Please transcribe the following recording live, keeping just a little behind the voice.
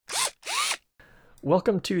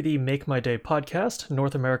Welcome to the Make My Day podcast,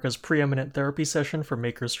 North America's preeminent therapy session for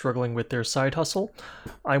makers struggling with their side hustle.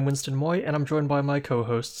 I'm Winston Moy, and I'm joined by my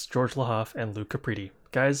co-hosts George Lahoff and Luke Capriti.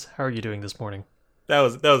 Guys, how are you doing this morning? That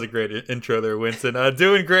was a great intro there, Winston.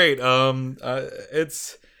 Doing great.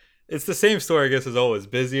 It's the same story, I guess, as always.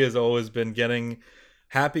 Busy as always. Been getting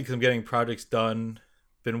happy because I'm getting projects done.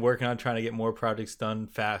 Been working on trying to get more projects done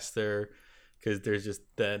faster because there's just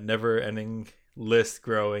that never-ending list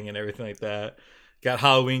growing and everything like that. Got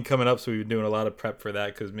Halloween coming up, so we've been doing a lot of prep for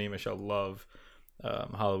that because me and Michelle love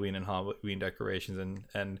Halloween and Halloween decorations.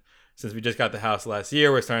 And since we just got the house last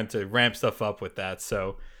year, we're starting to ramp stuff up with that.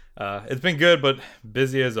 So it's been good, but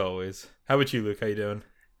busy as always. How about you, Luke? How you doing?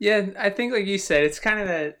 Yeah, I think like you said, it's kind of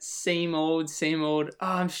that same old, oh,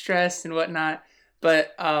 I'm stressed and whatnot.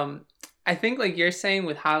 But I think like you're saying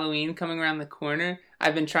with Halloween coming around the corner,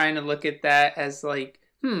 I've been trying to look at that as like,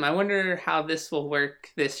 I wonder how this will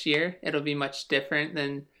work this year. It'll be much different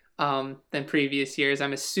than previous years,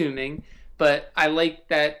 I'm assuming. But I like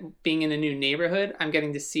that being in a new neighborhood, I'm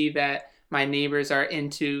getting to see that my neighbors are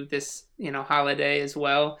into this, holiday as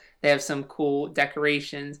well. They have some cool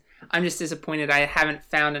decorations. I'm just disappointed I haven't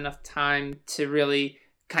found enough time to really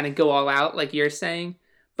kind of go all out like you're saying.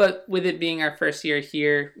 But with it being our first year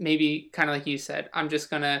here, maybe kind of like you said, I'm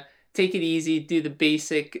just going to take it easy, do the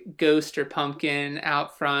basic ghost or pumpkin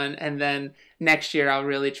out front, and then next year I'll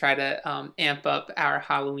really try to amp up our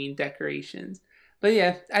Halloween decorations. But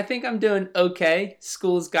yeah, I think I'm doing okay.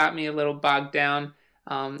 School's got me a little bogged down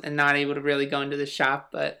and not able to really go into the shop,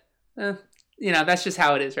 but that's just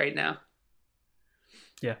how it is right now.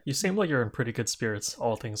 Yeah, you seem like you're in pretty good spirits,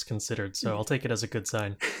 all things considered, so I'll take it as a good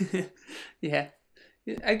sign. Yeah.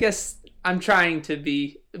 I guess I'm trying to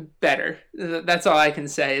be better. That's all I can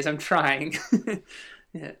say is I'm trying.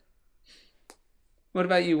 Yeah. What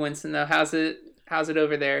about you, Winston, though? How's it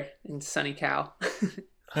over there in sunny Cal?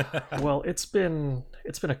 Well, it's been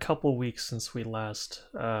a couple weeks since we last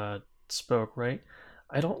spoke, right?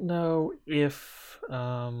 I don't know if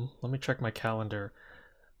let me check my calendar.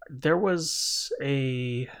 There was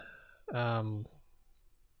I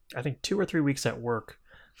think 2 or 3 weeks at work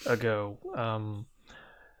ago.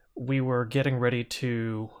 We were getting ready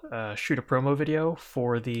to shoot a promo video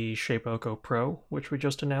for the Shapeoko Pro, which we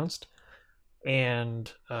just announced,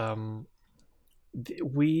 and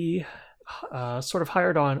we sort of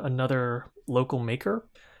hired on another local maker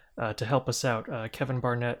to help us out. Kevin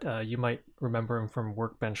Barnett, you might remember him from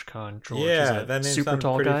Workbench Con. George, Yeah, is that name super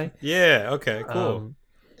tall pretty guy. Yeah, okay, cool.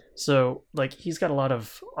 So like he's got a lot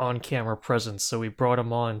of on-camera presence, so we brought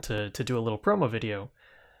him on to do a little promo video,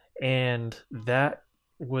 and that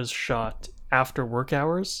was shot after work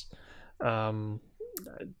hours 2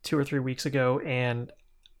 or 3 weeks ago, and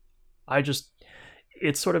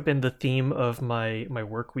it's sort of been the theme of my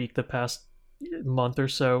work week the past month or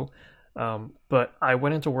so. But I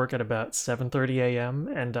went into work at about 7:30 a.m.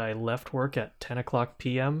 and I left work at 10 o'clock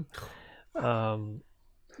p.m.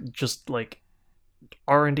 Just like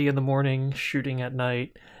R&D in the morning, shooting at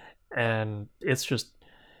night, and it's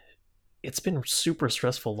been super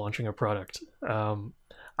stressful launching a product.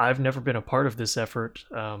 I've never been a part of this effort.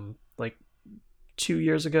 Like 2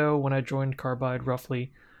 years ago when I joined Carbide,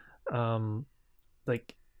 roughly,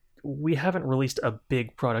 like we haven't released a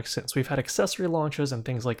big product since. We've had accessory launches and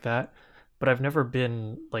things like that, but I've never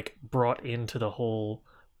been like brought into the whole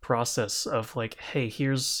process of like, hey,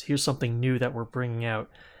 here's something new that we're bringing out,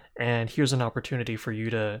 and here's an opportunity for you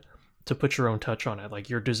to put your own touch on it. Like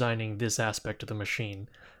you're designing this aspect of the machine.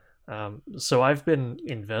 So I've been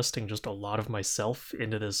investing just a lot of myself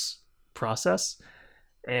into this process,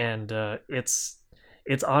 and it's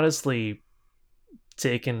honestly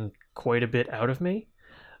taken quite a bit out of me,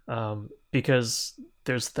 because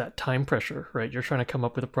there's that time pressure, right? You're trying to come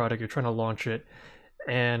up with a product, you're trying to launch it,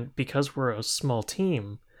 and because we're a small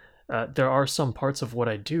team, there are some parts of what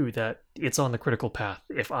I do that it's on the critical path.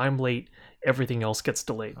 If I'm late, everything else gets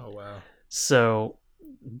delayed. Oh, wow. So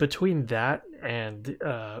between that and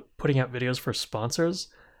putting out videos for sponsors,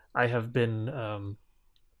 I have been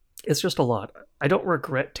it's just a lot. I don't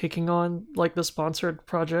regret taking on like the sponsored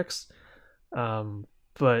projects,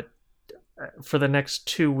 but for the next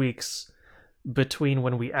 2 weeks, between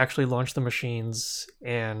when we actually launch the machines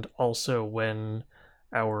and also when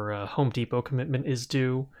our Home Depot commitment is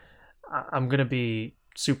due, I'm gonna be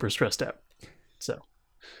super stressed out. So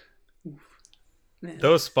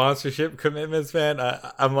those sponsorship commitments, man,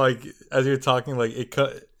 I'm like, as you're talking, like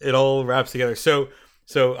it all wraps together. So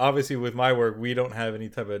obviously with my work, we don't have any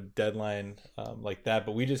type of deadline like that,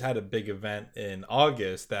 but we just had a big event in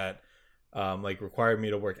August that like required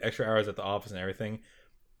me to work extra hours at the office and everything.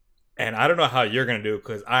 And I don't know how you're gonna do it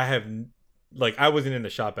because I have like I wasn't in the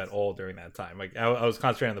shop at all during that time. Like I was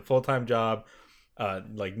concentrating on the full-time job,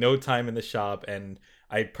 like no time in the shop, and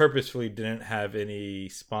I purposefully didn't have any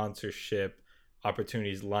sponsorship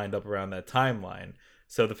opportunities lined up around that timeline.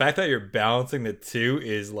 So the fact that you're balancing the two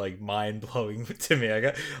is like mind blowing to me.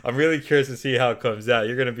 I'm really curious to see how it comes out.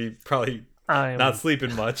 You're gonna be probably not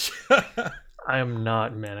sleeping much. I am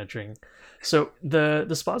not managing. So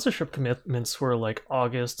the sponsorship commitments were like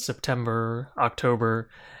August, September, October,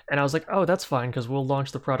 and I was like, oh, that's fine because we'll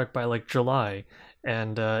launch the product by like July,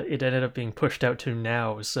 and it ended up being pushed out to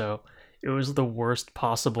now. So it was the worst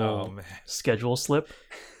possible schedule slip,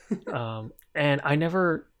 and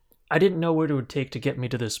I didn't know what it would take to get me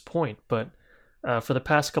to this point. But for the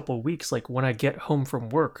past couple of weeks, like when I get home from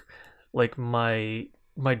work, like my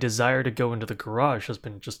desire to go into the garage has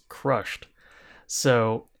been just crushed.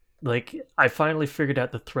 So like I finally figured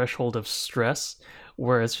out the threshold of stress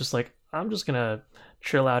where it's just like I'm just gonna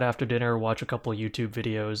chill out after dinner, watch a couple of YouTube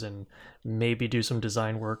videos, and maybe do some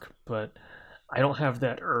design work. But I don't have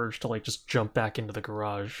that urge to like just jump back into the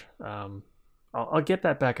garage. I'll get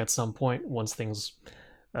that back at some point once things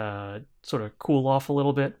sort of cool off a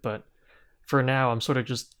little bit. But for now, I'm sort of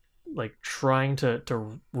just like trying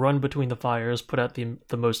to run between the fires, put out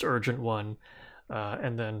the most urgent one,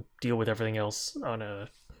 and then deal with everything else on a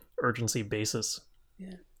urgency basis.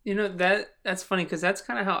 Yeah, that's funny because that's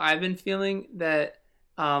kind of how I've been feeling. That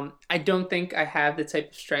I don't think I have the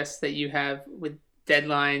type of stress that you have with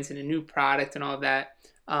deadlines and a new product and all of that.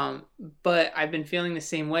 But I've been feeling the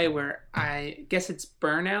same way where I guess it's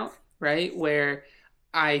burnout, right? Where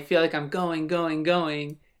I feel like I'm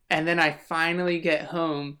going, and then I finally get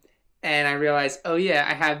home and I realize, oh yeah,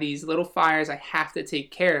 I have these little fires I have to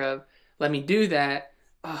take care of. Let me do that.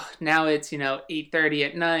 Oh, now it's 8:30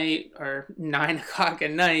 at night or 9 o'clock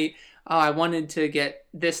at night. Oh, I wanted to get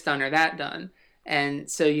this done or that done, and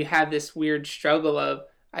so you have this weird struggle of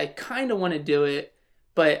I kind of want to do it,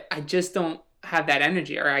 but I just don't have that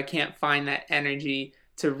energy, or I can't find that energy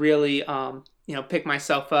to really pick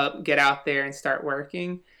myself up, get out there and start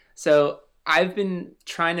working. So I've been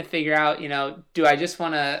trying to figure out, do I just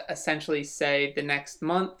want to essentially say the next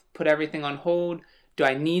month, put everything on hold? Do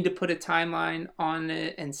I need to put a timeline on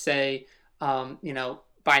it and say,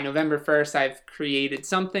 by November 1st, I've created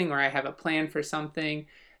something or I have a plan for something?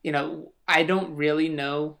 I don't really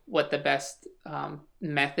know what the best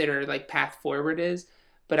method or like path forward is.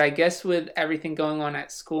 But I guess with everything going on at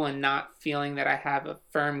school and not feeling that I have a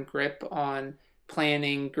firm grip on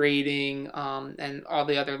planning, grading, and all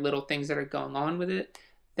the other little things that are going on with it,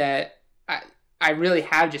 that I really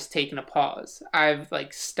have just taken a pause. I've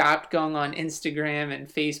like stopped going on Instagram and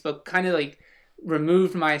Facebook, kind of like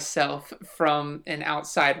removed myself from an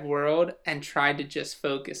outside world and tried to just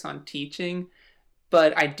focus on teaching.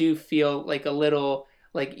 But I do feel like a little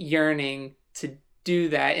like yearning to do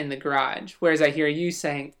that in the garage. Whereas I hear you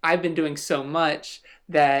saying, I've been doing so much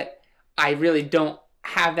that I really don't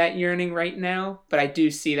have that yearning right now, but I do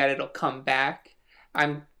see that it'll come back.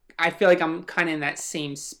 I feel like I'm kind of in that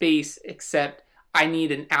same space, except I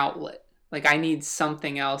need an outlet. Like I need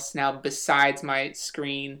something else now besides my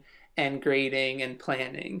screen and grading and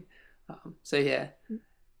planning. So yeah.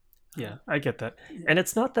 Yeah, I get that. And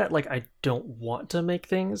it's not that like I don't want to make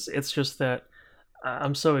things, it's just that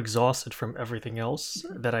I'm so exhausted from everything else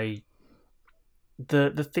that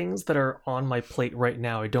the things that are on my plate right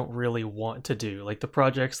now I don't really want to do. Like the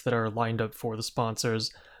projects that are lined up for the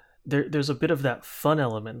sponsors, there's a bit of that fun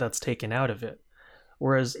element that's taken out of it.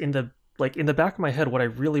 Whereas in the back of my head, what I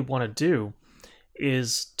really want to do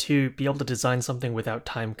is to be able to design something without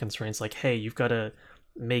time constraints. Like, hey, you've got to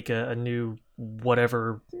make a new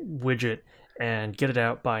whatever widget and get it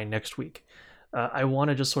out by next week. I want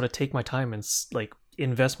to just sort of take my time and like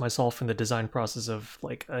invest myself in the design process of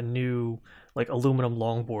like a new like aluminum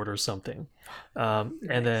longboard or something, nice.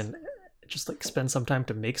 And then just like spend some time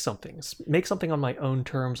to make something on my own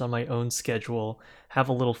terms, on my own schedule, have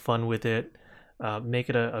a little fun with it, make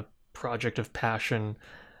it a project of passion.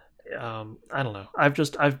 I don't know.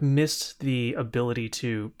 I've missed the ability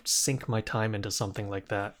to sink my time into something like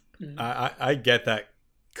that. I get that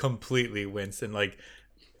completely, Winston. Like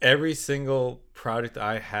every single project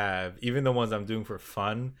I have, even the ones I'm doing for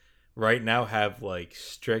fun right now, have like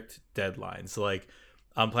strict deadlines. Like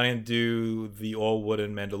I'm planning to do the all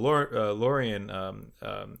wooden Mandalorian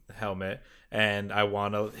helmet, and I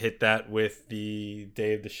want to hit that with the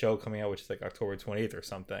day of the show coming out, which is like October 28th or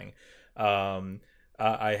something. I'm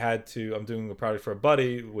doing a project for a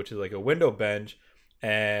buddy, which is like a window bench,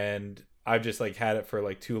 and I've just like had it for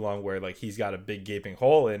like too long where like he's got a big gaping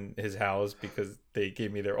hole in his house because they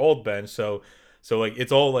gave me their old bench. So like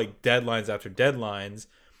it's all like deadlines after deadlines.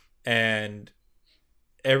 and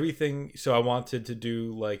everything. So I wanted to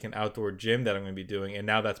do like an outdoor gym that I'm going to be doing, and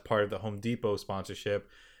now that's part of the Home Depot sponsorship.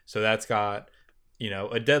 So that's got,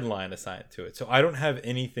 a deadline assigned to it. So I don't have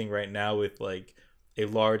anything right now with like a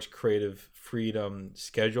large creative freedom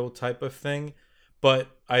schedule type of thing. But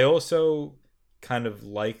I also kind of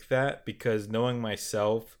like that because knowing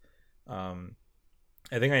myself,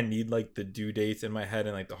 I think I need like the due dates in my head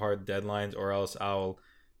and like the hard deadlines, or else I'll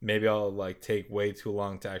like take way too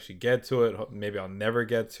long to actually get to it. Maybe I'll never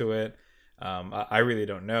get to it. I really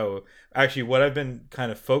don't know. Actually, what I've been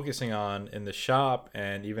kind of focusing on in the shop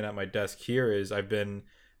and even at my desk here is I've been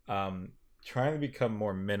trying to become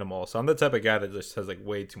more minimal. So I'm the type of guy that just has like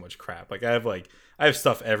way too much crap. Like I have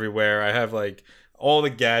stuff everywhere. I have like all the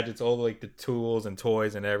gadgets, all the, like the tools and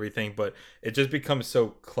toys and everything, but it just becomes so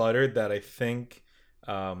cluttered that I think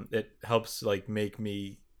it helps like make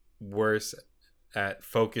me worse at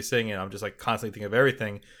focusing, and I'm just like constantly thinking of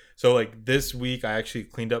everything. So like this week I actually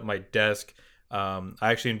cleaned up my desk. I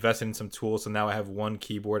actually invested in some tools, so now I have one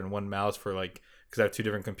keyboard and one mouse for like, because I have two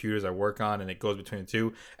different computers I work on and it goes between the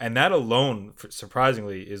two, and that alone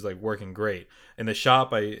surprisingly is like working great. In the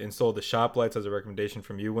shop I installed the shop lights as a recommendation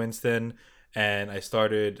from you, Winston, and I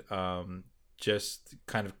started just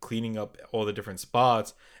kind of cleaning up all the different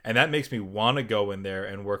spots, and that makes me want to go in there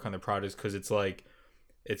and work on the projects because it's like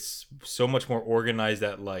it's so much more organized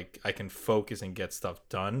that like I can focus and get stuff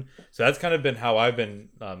done. So that's kind of been how I've been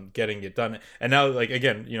getting it done. And now like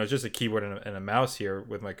again, it's just a keyboard and a mouse here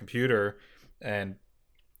with my computer, and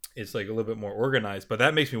it's like a little bit more organized. But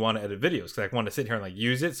that makes me want to edit videos because I want to sit here and like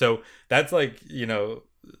use it. So that's like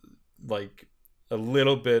like a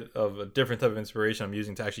little bit of a different type of inspiration I'm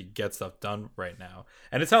using to actually get stuff done right now,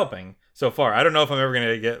 and it's helping so far. I don't know if I'm ever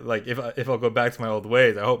gonna get like if I'll go back to my old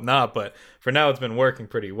ways. I hope not, but for now it's been working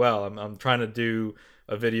pretty well. I'm trying to do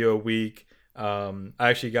a video a week. I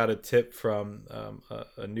actually got a tip from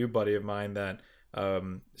a new buddy of mine that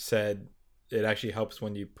said it actually helps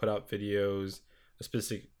when you put out videos a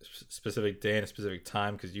specific day and a specific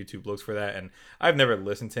time because YouTube looks for that. And I've never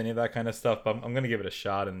listened to any of that kind of stuff, but I'm going to give it a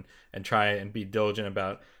shot and try and be diligent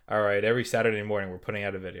about, all right, every Saturday morning we're putting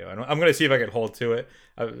out a video. And I'm going to see if I can hold to it.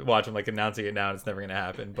 I watch them like announcing it now, and it's never going to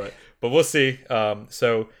happen, but we'll see.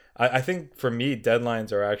 So I think for me,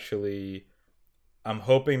 deadlines are actually, I'm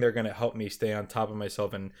hoping they're going to help me stay on top of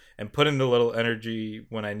myself and put in the little energy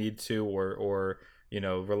when I need to, or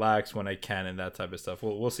relax when I can, and that type of stuff.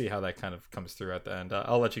 We'll see how that kind of comes through at the end.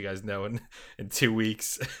 I'll let you guys know in 2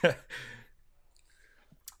 weeks.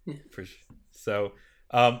 So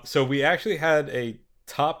we actually had a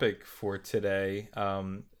topic for today.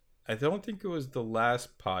 I don't think it was the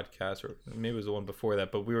last podcast, or maybe it was the one before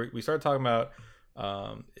that, but we started talking about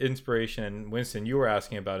inspiration. And Winston, you were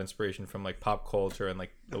asking about inspiration from like pop culture and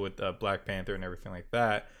like with Black Panther and everything like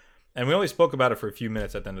that. And we only spoke about it for a few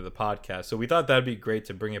minutes at the end of the podcast. So we thought that'd be great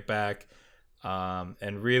to bring it back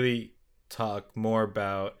and really talk more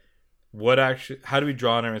about how do we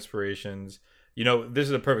draw on our inspirations. This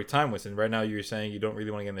is a perfect time, Winston. Right now you're saying you don't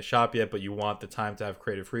really want to get in the shop yet, but you want the time to have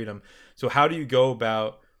creative freedom. So how do you go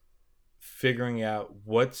about figuring out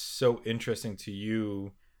what's so interesting to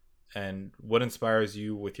you and what inspires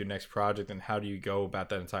you with your next project, and how do you go about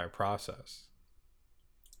that entire process?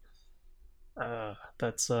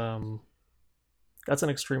 That's an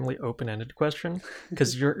extremely open-ended question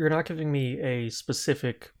because you're not giving me a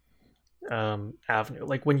specific avenue.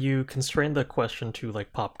 Like when you constrain the question to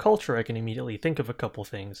like pop culture, I can immediately think of a couple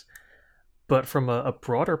things, but from a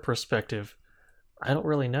broader perspective, I don't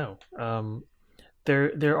really know.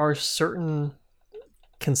 There are certain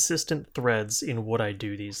consistent threads in what I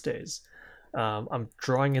do these days. I'm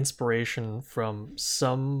drawing inspiration from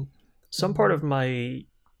some part of my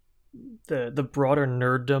the broader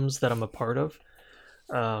nerddoms that I'm a part of,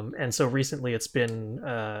 and so recently it's been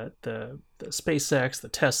the SpaceX, the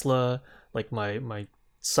Tesla, like my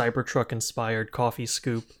Cybertruck inspired coffee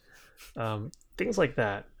scoop, things like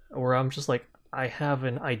that, where I'm just like, I have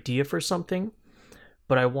an idea for something,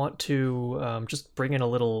 but I want to just bring in a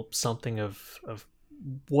little something of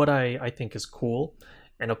what I think is cool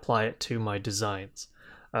and apply it to my designs.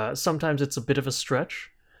 Sometimes it's a bit of a stretch,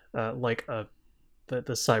 like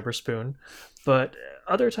the Cyber Spoon, but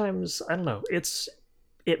other times, I don't know,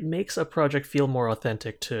 it makes a project feel more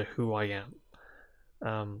authentic to who I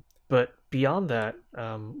am. But beyond that,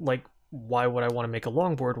 like, why would I want to make a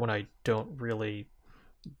longboard when I don't really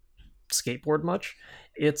skateboard much?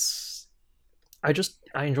 I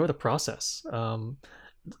enjoy the process.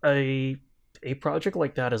 A project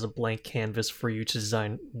like that is a blank canvas for you to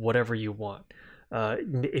design whatever you want.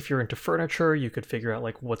 If you're into furniture, you could figure out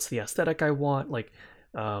like what's the aesthetic I want. Like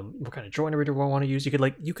what kind of joinery do I want to use. You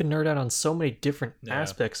can nerd out on so many different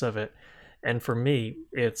aspects of it. And for me,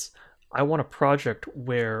 I want a project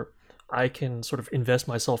where I can sort of invest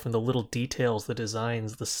myself in the little details, the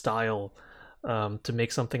designs, the style, to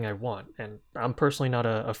make something I want. And I'm personally not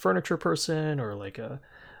a furniture person, or like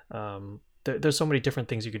there's so many different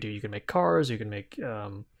things you could do. You can make cars, you can make,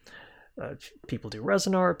 people do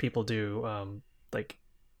resin art, people do, like,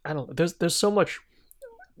 I don't know, there's so much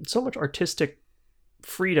artistic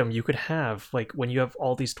freedom you could have, like, when you have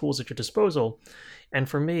all these tools at your disposal. And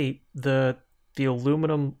for me, the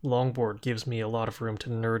aluminum longboard gives me a lot of room to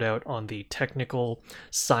nerd out on the technical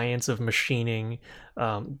science of machining,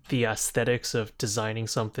 the aesthetics of designing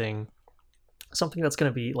something that's going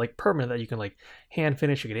to be like permanent, that you can like hand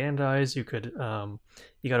finish, you could anodize, you could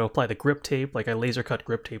you got to apply the grip tape. Like, I laser cut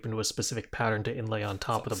grip tape into a specific pattern to inlay on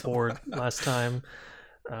top of the board last time.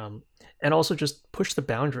 And also just push the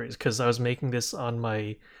boundaries, because I was making this on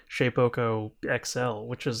my Shapeoko XL,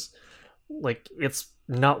 which is like, it's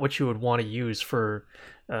not what you would want to use for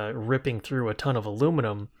ripping through a ton of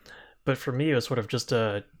aluminum. But for me, it was sort of just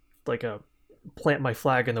a plant my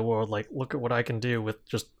flag in the world, like, look at what I can do with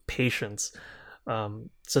just patience.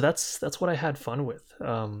 So that's what I had fun with.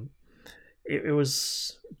 It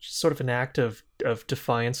was sort of an act of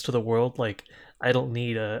defiance to the world. Like, I don't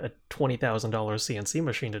need a $20,000 CNC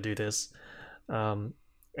machine to do this.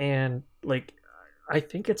 And like, I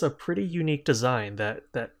think it's a pretty unique design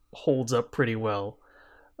that holds up pretty well.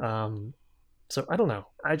 So I don't know.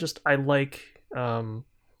 I like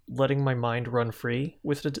letting my mind run free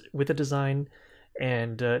with a design,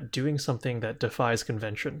 and doing something that defies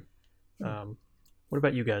convention. What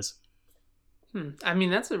about you guys? I mean,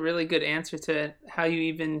 that's a really good answer to how you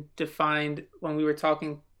even defined when we were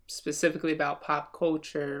talking specifically about pop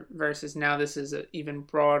culture versus now this is an even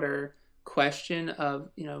broader question of,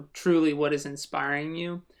 truly what is inspiring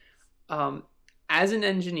you. As an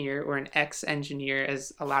engineer, or an ex-engineer,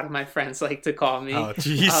 as a lot of my friends like to call me. Oh,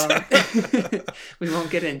 jeez. We won't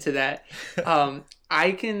get into that.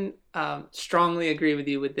 I can strongly agree with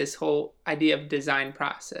you with this whole idea of design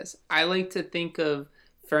process. I like to think of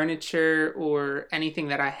furniture or anything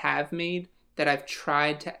that I have made that I've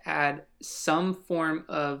tried to add some form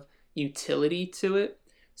of utility to it,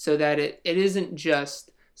 so that it isn't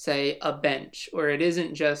just, say, a bench, or it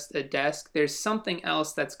isn't just a desk. There's something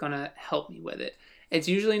else that's going to help me with it. It's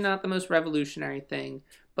usually not the most revolutionary thing,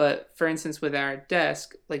 but for instance, with our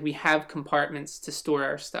desk, like, we have compartments to store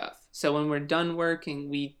our stuff. So when we're done working,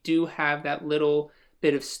 we do have that little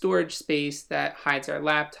bit of storage space that hides our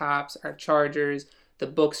laptops, our chargers, the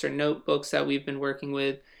books or notebooks that we've been working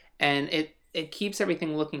with. And it keeps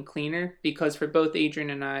everything looking cleaner, because for both Adrian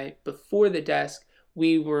and I, before the desk,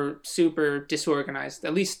 we were super disorganized,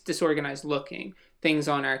 at least disorganized looking. Things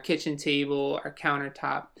on our kitchen table, our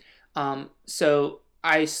countertop. So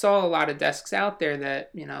I saw a lot of desks out there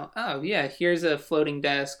that, oh yeah, here's a floating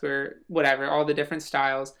desk or whatever, all the different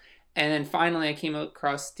styles. And then finally I came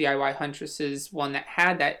across DIY Huntress's one that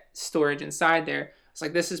had that storage inside there. It's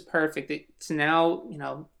like, this is perfect. It's now,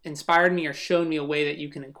 inspired me or shown me a way that you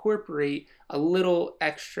can incorporate a little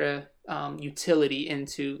extra utility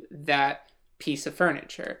into that piece of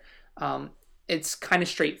furniture. It's kind of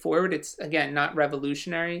straightforward. It's, again, not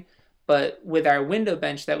revolutionary, but with our window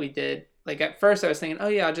bench that we did, like, at first I was thinking, oh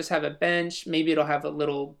yeah, I'll just have a bench. Maybe it'll have a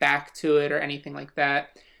little back to it or anything like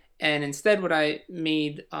that. And instead what I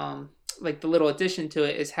made, like, the little addition to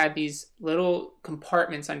it is had these little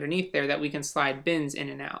compartments underneath there that we can slide bins in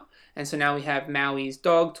and out. And so now we have Maui's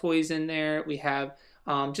dog toys in there. We have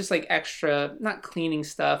just like extra, not cleaning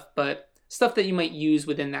stuff, but stuff that you might use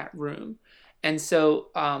within that room. And so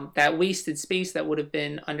that wasted space that would have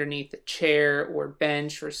been underneath a chair or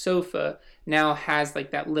bench or sofa now has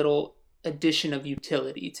like that little addition of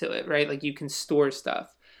utility to it, right? Like, you can store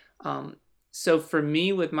stuff. So for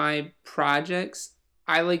me, with my projects,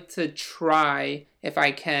 I like to try, if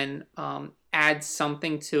I can, add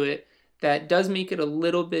something to it that does make it a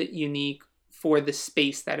little bit unique for the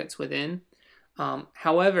space that it's within.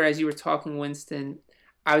 However, as you were talking, Winston,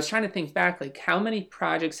 I was trying to think back, like, how many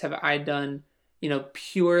projects have I done,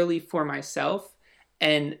 purely for myself?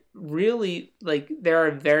 And really, like, there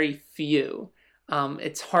are very few.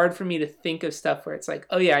 It's hard for me to think of stuff where it's like,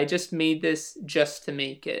 oh yeah, I just made this just to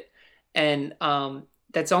make it. And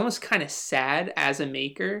that's almost kind of sad as a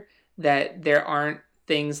maker, that there aren't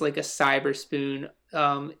things like a Cyberspoon,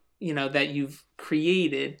 that you've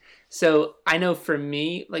created. So I know for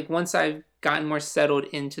me, like, once I've gotten more settled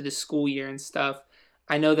into the school year and stuff,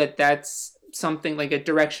 I know that that's something, like, a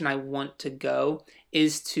direction I want to go,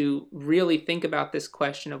 is to really think about this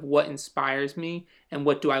question of what inspires me and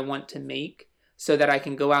what do I want to make. so that I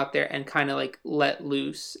can go out there and kind of like let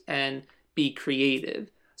loose and be creative.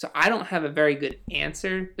 So I don't have a very good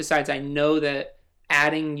answer, besides I know that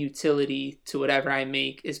adding utility to whatever I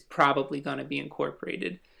make is probably going to be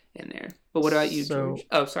incorporated in there. But what about you, So George?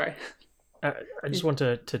 Oh, sorry. I just want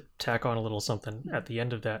to tack on a little something at the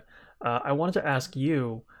end of that. I wanted to ask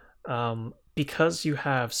you, because you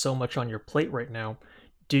have so much on your plate right now,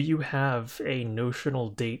 do you have a notional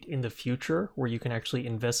date in the future where you can actually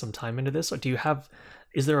invest some time into this? Or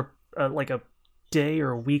is there like a day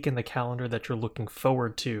or a week in the calendar that you're looking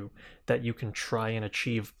forward to that you can try and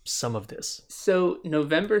achieve some of this? So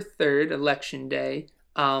November 3rd, election day,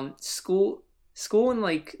 school in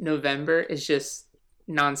like November is just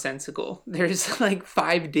nonsensical. There's like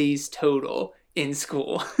 5 days total in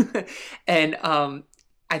school. And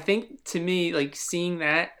I think to me, like seeing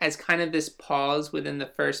that as kind of this pause within the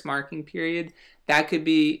first marking period, that could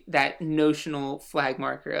be that notional flag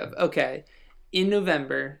marker of, okay, in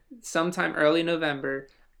November, sometime early November,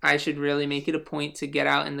 I should really make it a point to get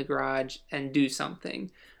out in the garage and do something.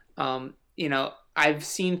 I've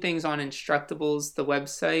seen things on Instructables, the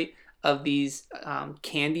website, of these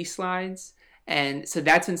candy slides. And so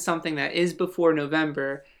that's been something that is before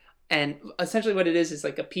November. And essentially what it is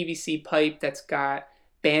like a PVC pipe that's got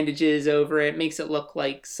bandages over it, makes it look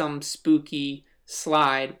like some spooky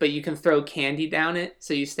slide, but you can throw candy down it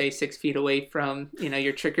so you stay 6 feet away from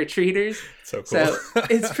your trick-or-treaters. So cool. So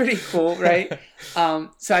it's pretty cool, right?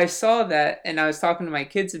 So I saw that and I was talking to my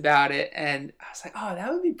kids about it, and I was like, oh,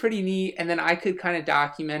 that would be pretty neat. And then I could kind of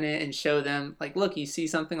document it and show them, like, look, you see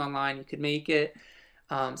something online, you could make it.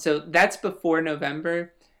 So that's before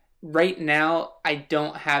November. Right now I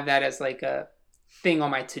don't have that as like a thing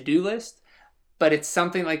on my to-do list, but it's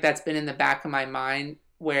something like that's been in the back of my mind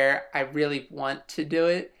where I really want to do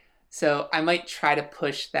it. So I might try to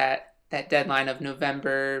push that deadline of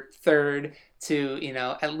November 3rd to,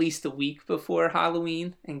 at least a week before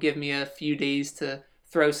Halloween, and give me a few days to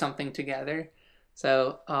throw something together.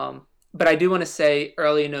 So, but I do want to say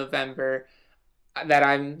early November that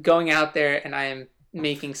I'm going out there and I am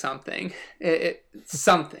making something.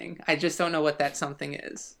 Something. I just don't know what that something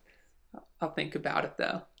is. I'll think about it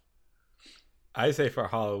though. I say for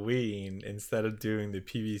Halloween, instead of doing the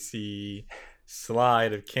PVC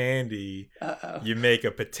slide of candy, you make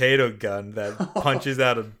a potato gun that punches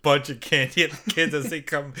out a bunch of candy at the kids as they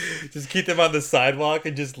come. Just keep them on the sidewalk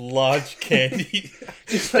and just launch candy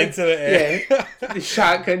just like, into the air. Yeah, the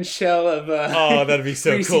shotgun shell of oh, that'd be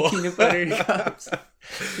so cool. Peanut butter cups.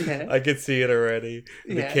 Yeah. I could see it already.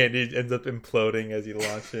 The Yeah. candy ends up imploding as you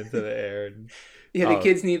launch it into the air. And yeah, the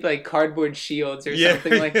kids need like cardboard shields or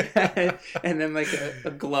something like that, and then like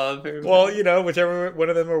a glove. Or well, whichever one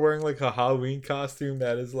of them are wearing like a Halloween costume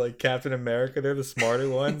that is like Captain America, they're the smarter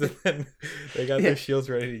ones, and then they got their shields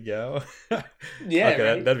ready to go. Yeah,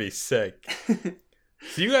 okay, right? that'd be sick.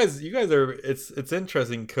 So you guys are. It's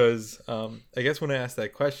interesting because I guess when I asked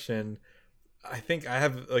that question, I think I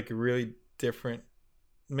have like a really different,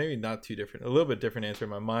 maybe not too different, a little bit different answer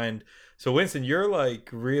in my mind. So Winston, you're like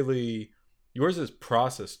really. Yours is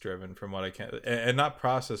process driven from what I can, and not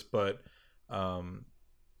process, but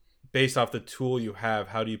based off the tool you have,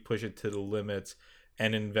 how do you push it to the limits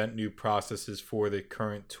and invent new processes for the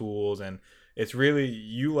current tools? And it's really,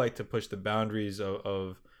 you like to push the boundaries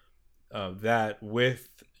of that with,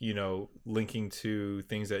 linking to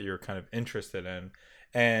things that you're kind of interested in.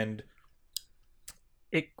 And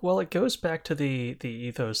It goes back to the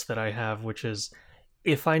ethos that I have, which is,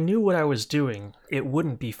 if I knew what I was doing, it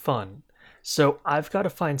wouldn't be fun. So I've got to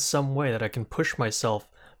find some way that I can push myself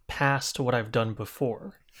past what I've done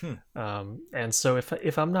before. And so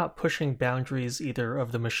if I'm not pushing boundaries either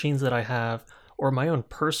of the machines that I have or my own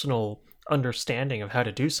personal understanding of how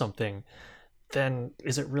to do something, then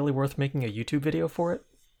is it really worth making a YouTube video for it?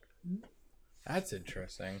 That's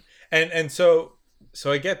interesting. And so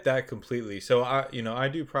I get that completely. So I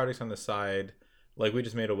do projects on the side. Like, we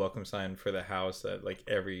just made a welcome sign for the house that like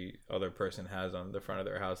every other person has on the front of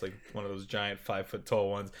their house, like one of those giant 5 foot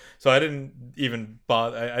tall ones. So I didn't even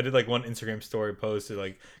bother. I did like one Instagram story post to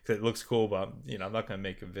like, because it looks cool, but I'm not gonna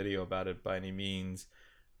make a video about it by any means.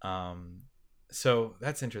 So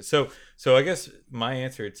that's interesting. So I guess my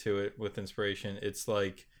answer to it with inspiration, it's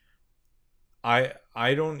like I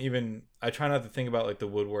try not to think about like the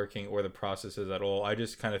woodworking or the processes at all. I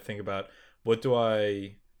just kind of think about, what do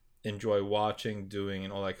I enjoy watching, doing,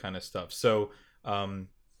 and all that kind of stuff. So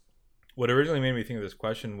what originally made me think of this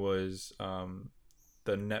question was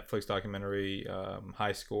the Netflix documentary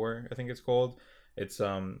High Score, I think it's called. It's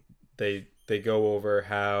they go over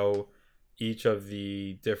how each of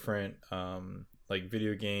the different like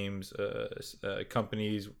video games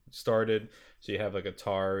companies started. So you have like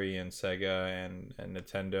Atari and Sega and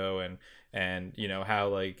Nintendo, and you know how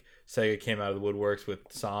like Sega came out of the woodworks with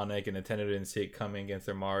Sonic, and Nintendo didn't see it coming against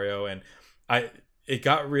their Mario. And it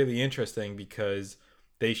got really interesting because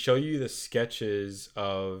they show you the sketches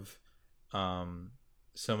of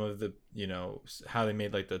some of the, you know, how they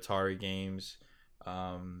made like the Atari games,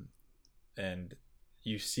 and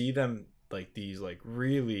you see them like these like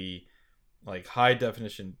really like high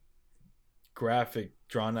definition graphic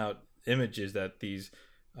drawn out images that these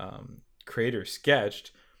creators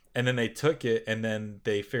sketched, and then they took it and then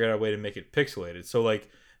they figured out a way to make it pixelated. So like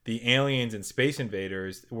the aliens and Space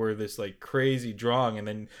Invaders were this like crazy drawing, and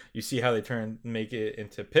then you see how they make it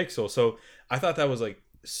into pixels. So I thought that was like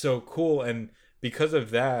so cool, and because of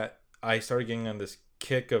that I started getting on this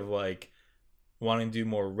kick of like wanting to do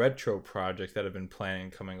more retro projects that I've been planning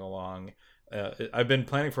coming along. I've been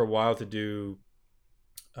planning for a while to do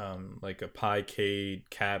like a Piecade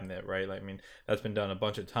cabinet, right? Like, I mean, that's been done a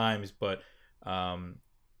bunch of times, but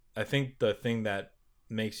I think the thing that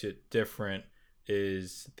makes it different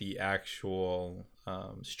is the actual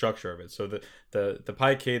structure of it. So the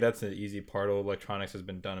Piecade, that's the easy part. Of electronics has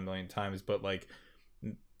been done a million times, but like,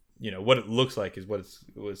 you know, what it looks like is what's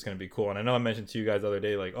going to be cool. And I know I mentioned to you guys the other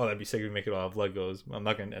day, like, oh, that'd be sick if we make it all have Legos. I'm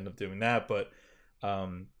not going to end up doing that, but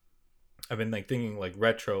I've been like thinking like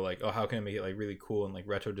retro, like, oh, how can I make it like really cool and like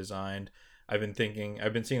retro designed? I've been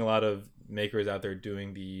seeing a lot of makers out there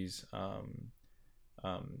doing these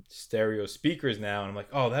stereo speakers now, and I'm like,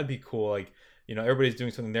 oh, that'd be cool. Like, you know, everybody's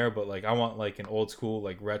doing something there, but like I want like an old school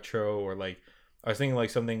like retro, or like I was thinking like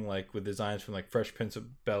something like with designs from like Fresh Prince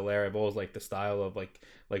of Bel-Air. I've always liked the style of like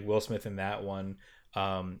Will Smith in that one.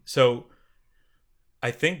 So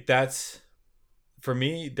I think that's, for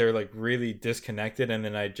me, they're like really disconnected, and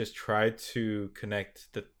then I just try to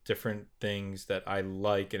connect the different things that I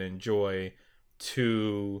like and enjoy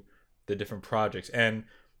to the different projects. And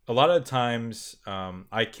a lot of times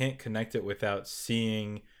I can't connect it without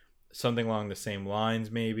seeing something along the same lines,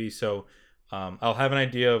 maybe. So I'll have an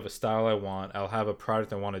idea of a style I want, I'll have a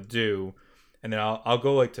product I want to do, and then I'll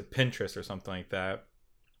go like to Pinterest or something like that,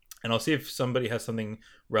 and I'll see if somebody has something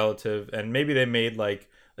relative, and maybe they made like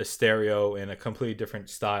a stereo in a completely different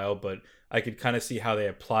style, but I could kind of see how they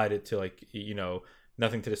applied it to, like, you know,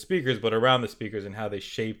 nothing to the speakers but around the speakers, and how they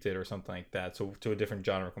shaped it or something like that, so to a different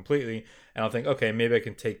genre completely. And I'll think, okay, maybe I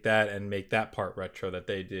can take that and make that part retro that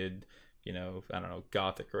they did, you know, I don't know,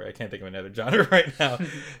 gothic, or I can't think of another genre right now.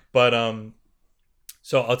 But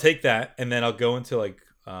so I'll take that, and then I'll go into like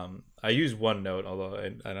I use OneNote, although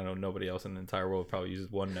I don't know, nobody else in the entire world probably uses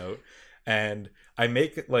OneNote, and I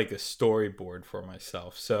make like a storyboard for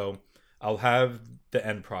myself. So I'll have the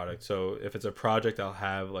end product. So if it's a project, I'll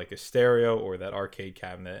have like a stereo or that arcade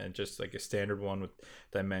cabinet, and just like a standard one with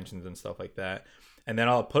dimensions and stuff like that. And then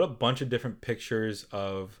I'll put a bunch of different pictures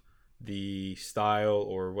of the style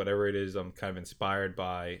or whatever it is I'm kind of inspired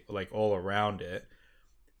by, like all around it.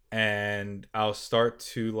 And I'll start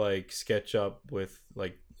to like sketch up with,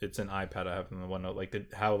 like, it's an iPad I have in the OneNote,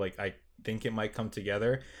 like how like I think it might come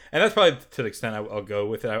together. And that's probably to the extent I'll go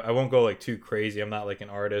with it. I won't go like too crazy. I'm not like an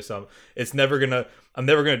artist. I'm never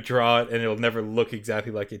gonna draw it and it'll never look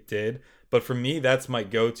exactly like it did. But for me, that's my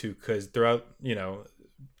go-to, because throughout, you know,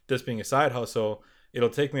 this being a side hustle, it'll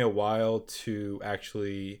take me a while to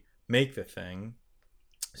actually make the thing.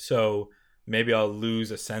 So maybe I'll lose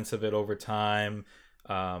a sense of it over time.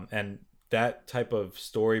 And that type of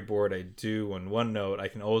storyboard I do on OneNote, I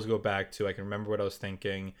can always go back to. I can remember what I was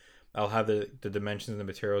thinking. I'll have the dimensions and the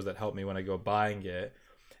materials that help me when I go buying it.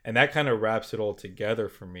 And that kind of wraps it all together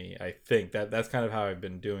for me. I think that's kind of how I've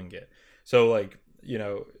been doing it. So like, you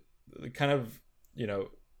know, kind of, you know,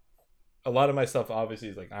 a lot of my stuff obviously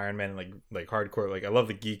is like Iron Man, like hardcore. Like I love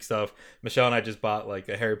the geek stuff. Michelle and I just bought like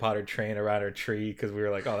a Harry Potter train around our tree because we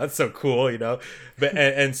were like, oh, that's so cool, you know. But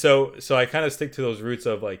and so I kind of stick to those roots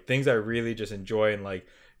of like things I really just enjoy. And like,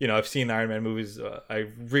 you know, I've seen the Iron Man movies. I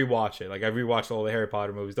rewatch it. Like I rewatched all the Harry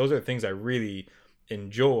Potter movies. Those are things I really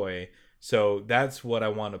enjoy. So that's what I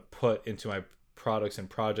want to put into my products and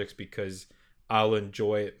projects, because I'll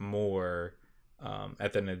enjoy it more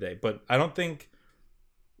at the end of the day. But I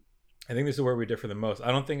think this is where we differ the most.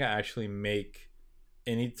 I don't think I actually make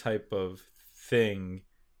any type of thing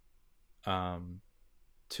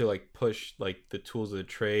to like push like the tools of the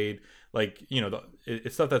trade. Like, you know,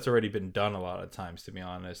 it's stuff that's already been done a lot of times, to be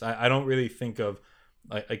honest. I don't really think of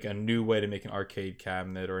like a new way to make an arcade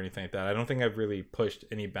cabinet or anything like that. I don't think I've really pushed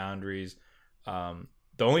any boundaries. The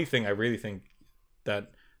only thing I really think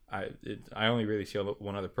that I only really see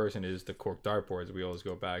one other person is the cork dartboards we always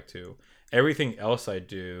go back to. Everything else I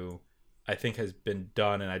do I think has been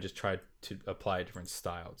done, and I just tried to apply a different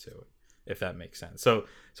style to it, if that makes sense. So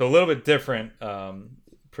a little bit different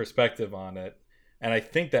perspective on it, and I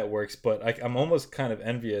think that works. But I'm almost kind of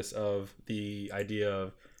envious of the idea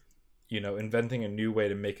of, inventing a new way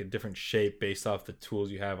to make a different shape based off the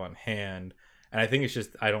tools you have on hand. And I think it's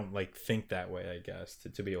just I don't think that way, I guess,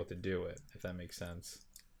 to be able to do it, if that makes sense.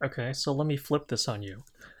 Okay, so let me flip this on you.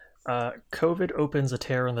 COVID opens a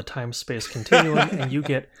tear in the time-space continuum, and you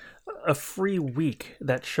get a free week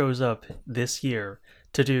that shows up this year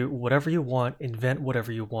to do whatever you want, invent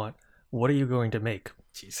whatever you want. What are you going to make?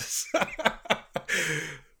 Jesus.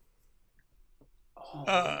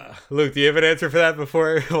 Luke, do you have an answer for that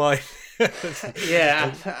before?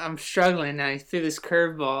 Yeah, I'm struggling now. You threw this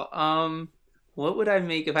curveball. What would I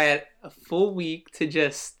make if I had a full week to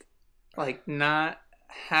just not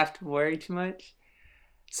have to worry too much?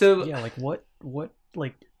 So yeah, what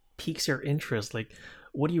piques your interest?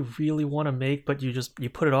 What do you really want to make, but you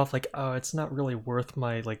put it off, oh, it's not really worth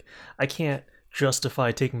my, I can't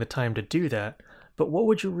justify taking the time to do that. But what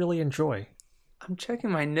would you really enjoy? I'm checking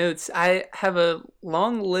my notes. I have a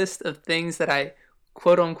long list of things that I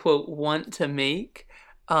quote unquote want to make.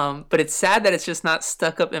 But it's sad that it's just not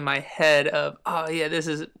stuck up in my head of, oh yeah, this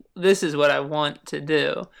is what I want to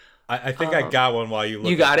do. I think I got one while you look.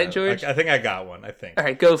 You got it, George? I think I got one. I think. All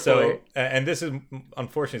right, go for it. And this is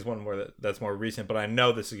unfortunately is one more that's more recent, but I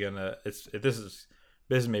know this is this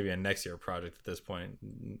is maybe a next year project at this point,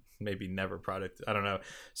 maybe never project. I don't know.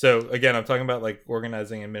 So again, I'm talking about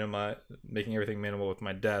organizing and making everything minimal with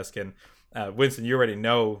my desk. And Winston, you already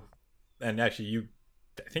know, and actually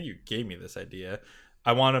I think you gave me this idea.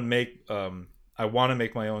 I want to make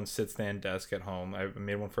my own sit stand desk at home. I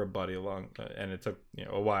made one for a buddy and it took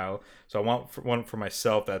a while. So I want one for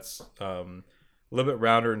myself that's a little bit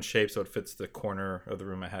rounder in shape, so it fits the corner of the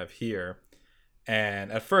room I have here.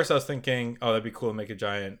 And at first I was thinking, oh, that'd be cool to make a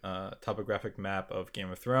giant topographic map of Game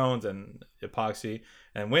of Thrones and epoxy.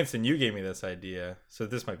 And Winston, you gave me this idea, so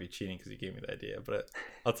this might be cheating because you gave me the idea, but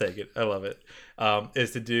I'll take it. I love it. Is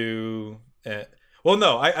to do. Well,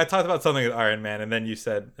 no, I talked about something with Iron Man, and then you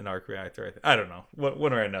said an arc reactor. I don't know,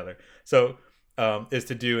 one or another. So, is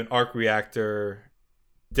to do an arc reactor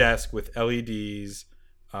desk with LEDs,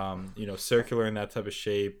 circular in that type of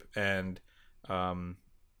shape, and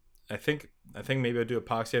I think maybe I'd do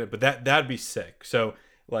epoxy on it, but that'd be sick. So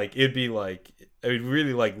it'd be it would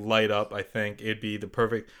really light up. I think it'd be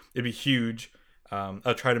it'd be huge.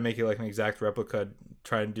 I'll try to make it an exact replica.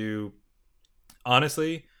 Try and do.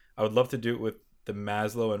 Honestly, I would love to do it with the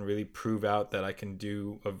Maslow and really prove out that I can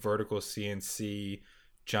do a vertical CNC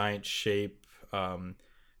giant shape.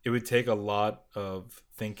 It would take a lot of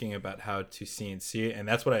thinking about how to CNC it, and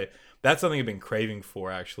that's something I've been craving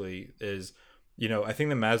for actually is, I think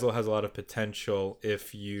the Maslow has a lot of potential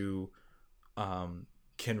if you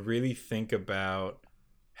can really think about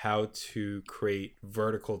how to create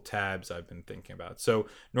vertical tabs. I've been thinking about. So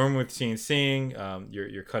normally with CNCing,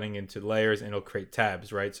 you're cutting into layers and it'll create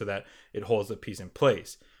tabs, right? So that it holds the piece in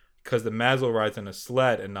place. Because the Maslow rides on a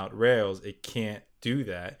sled and not rails, it can't do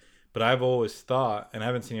that. But I've always thought, and I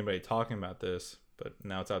haven't seen anybody talking about this, but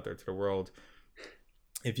now it's out there to the world.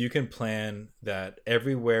 If you can plan that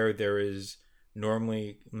everywhere there is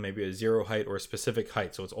normally maybe a zero height or a specific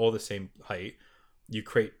height, so it's all the same height, you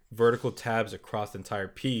create vertical tabs across the entire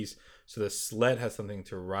piece so the sled has something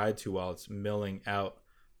to ride to while it's milling out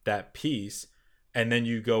that piece, and then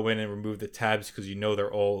you go in and remove the tabs because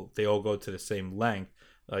they all go to the same length.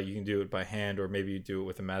 You can do it by hand, or maybe you do it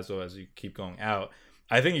with a Maslow as you keep going out.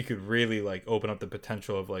 I think you could really open up the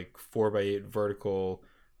potential of 4x8 vertical.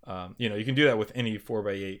 You can do that with any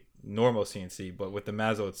 4x8 normal CNC, but with the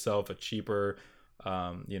Maslow itself, a cheaper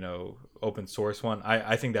open source one,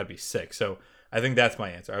 I think that'd be sick. So I think that's my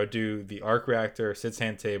answer. I would do the arc reactor sit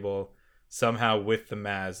stand table somehow with the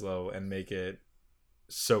Maslow and make it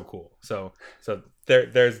so cool. So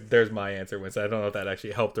there's my answer, Winston. I don't know if that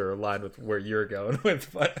actually helped or aligned with where you're going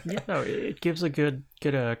with, but yeah, no, it gives a good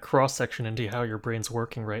cross section into how your brain's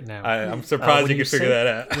working right now. I'm surprised you could figure that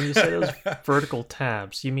out. When you say those vertical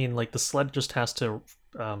tabs, you mean the sled just has to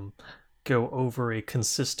go over a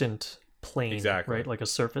consistent plane, exactly, right? Like a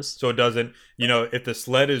surface. So it doesn't, if the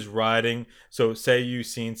sled is riding, so say you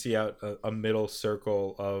CNC out a middle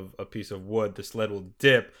circle of a piece of wood, the sled will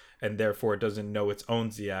dip, and therefore it doesn't know its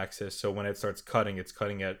own z-axis. So when it starts cutting, it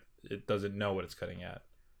doesn't know what it's cutting at.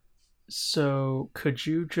 So could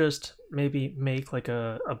you just maybe make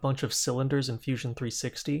a bunch of cylinders in Fusion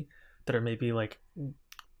 360 that are maybe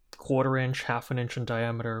 1/4 inch, 1/2 inch in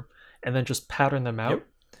diameter, and then just pattern them out? Yep.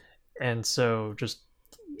 And so just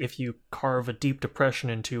if you carve a deep depression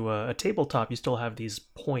into a tabletop, you still have these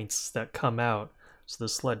points that come out, so the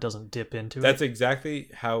sled doesn't dip into it. That's exactly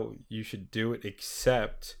how you should do it,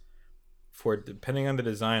 except for depending on the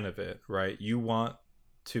design of it, right? You want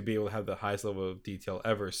to be able to have the highest level of detail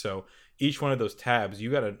ever. So each one of those tabs,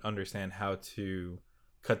 you got to understand how to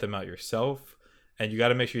cut them out yourself. And you got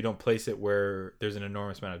to make sure you don't place it where there's an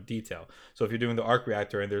enormous amount of detail. So if you're doing the arc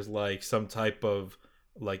reactor and there's like some type of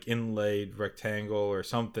like inlaid rectangle or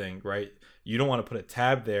something, right? You don't want to put a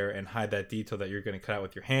tab there and hide that detail that you're going to cut out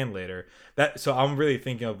with your hand later. So I'm really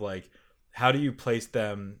thinking of like, how do you place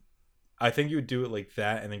them? I think you would do it like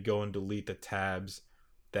that and then go and delete the tabs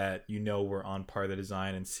that you know were on part of the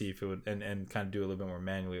design and see if it would, and kind of do it a little bit more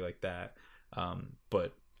manually like that.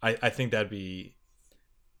 But I think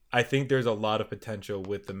I think there's a lot of potential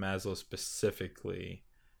with the Maslow specifically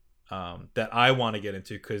that I want to get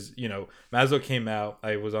into because, you know, Maslow came out.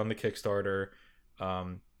 I was on the Kickstarter. I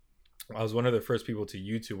was one of the first people to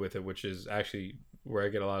YouTube with it, which is actually where I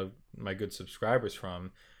get a lot of my good subscribers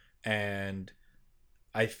from. And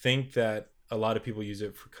I think that a lot of people use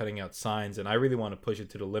it for cutting out signs. And I really want to push it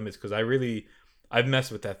to the limits because I've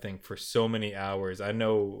messed with that thing for so many hours. I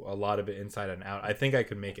know a lot of it inside and out. I think I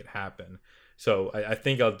could make it happen. So I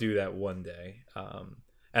think I'll do that one day.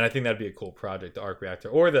 And I think that'd be a cool project, the arc reactor.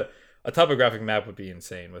 Or a topographic map would be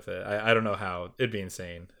insane with it. I don't know how. It'd be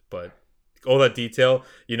insane. But all that detail,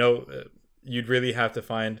 you know, you'd really have to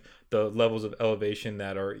find the levels of elevation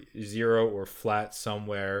that are 0 or flat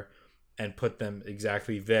somewhere and put them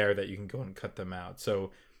exactly there that you can go and cut them out.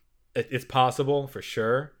 So it's possible for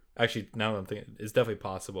sure. Actually, now I'm thinking it's definitely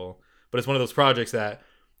possible. But it's one of those projects that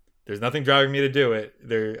there's nothing driving me to do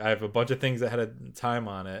it. I have a bunch of things that had a time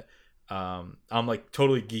on it. I'm like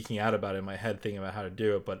totally geeking out about it in my head, thinking about how to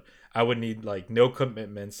do it. But I would need like no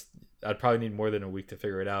commitments. I'd probably need more than a week to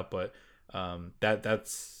figure it out. But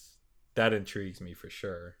that intrigues me for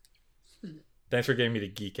sure. Thanks for getting me to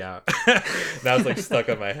geek out. Now it's like stuck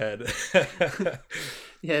on my head.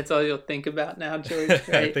 Yeah, it's all you'll think about now, George. Right?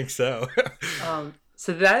 I think so.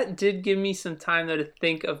 So that did give me some time, though, to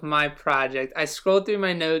think of my project. I scrolled through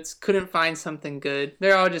my notes, couldn't find something good.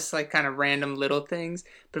 They're all just like kind of random little things.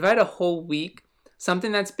 But if I had a whole week,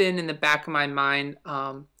 something that's been in the back of my mind,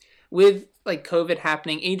 with like COVID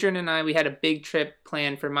happening, Adrian and I, we had a big trip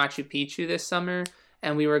planned for Machu Picchu this summer.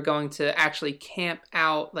 And we were going to actually camp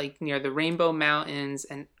out like near the Rainbow Mountains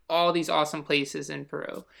and all these awesome places in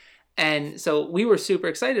Peru. And so we were super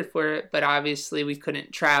excited for it, but obviously we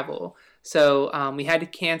couldn't travel. So we had to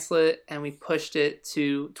cancel it and we pushed it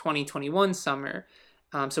to 2021 summer.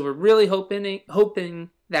 So we're really hoping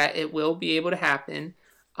that it will be able to happen.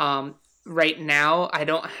 Right now, I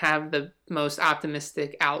don't have the most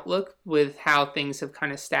optimistic outlook with how things have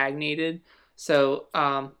kind of stagnated. So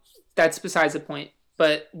that's besides the point.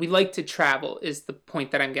 But we like to travel is the point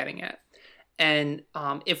that I'm getting at. And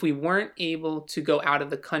if we weren't able to go out of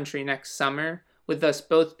the country next summer, with us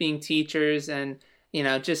both being teachers and, you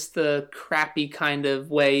know, just the crappy kind of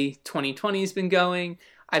way 2020 has been going,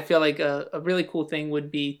 I feel like a really cool thing would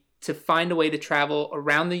be to find a way to travel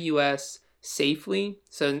around the U.S. safely.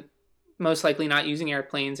 So most likely not using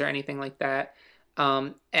airplanes or anything like that.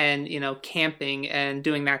 And, you know, camping and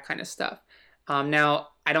doing that kind of stuff. Now,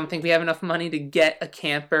 I don't think we have enough money to get a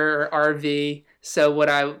camper or RV. So what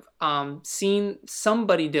I've seen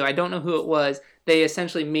somebody do, I don't know who it was, they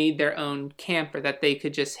essentially made their own camper that they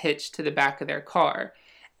could just hitch to the back of their car.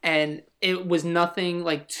 And it was nothing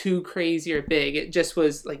like too crazy or big. It just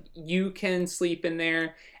was like you can sleep in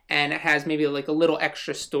there and it has maybe like a little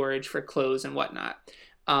extra storage for clothes and whatnot.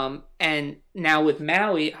 And now with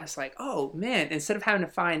Maui, I was like, oh man, instead of having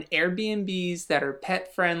to find Airbnbs that are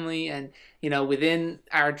pet friendly and, you know, within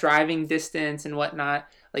our driving distance and whatnot,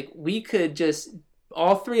 like we could just,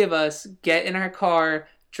 all three of us get in our car,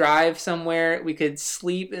 drive somewhere, we could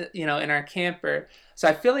sleep, you know, in our camper. So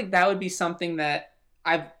I feel like that would be something that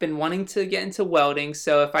I've been wanting to get into welding.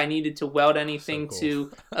 So if I needed to weld anything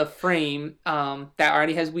to a frame, that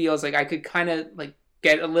already has wheels, like I could kind of like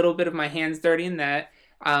get a little bit of my hands dirty in that.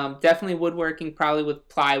 Definitely woodworking, probably with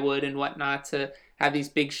plywood and whatnot to have these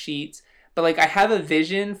big sheets. But like I have a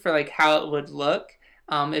vision for like how it would look.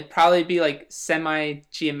 It'd probably be like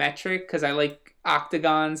semi-geometric because I like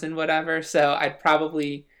octagons and whatever. So I'd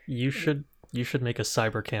probably... You should make a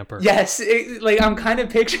cyber camper. Yes, like I'm kind of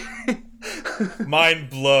picturing...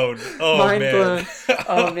 Mind blown. Oh, Mind man. blown.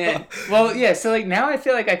 Oh, man. Well, yeah, so like now I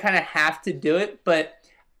feel like I kind of have to do it. But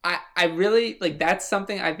I really, like that's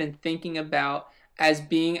something I've been thinking about as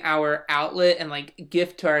being our outlet and like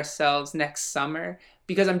gift to ourselves next summer,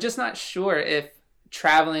 because I'm just not sure if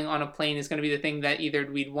traveling on a plane is going to be the thing that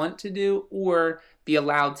either we'd want to do or be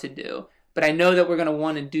allowed to do. But I know that we're going to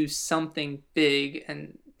want to do something big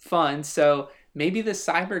and fun. So maybe the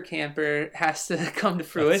cyber camper has to come to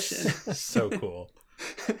fruition. That's so cool.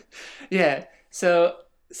 Yeah. So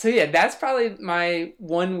yeah, that's probably my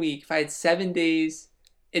 1 week. If I had 7 days,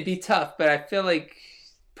 it'd be tough, but I feel like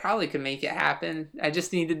probably could make it happen. I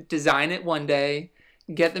just need to design it one day,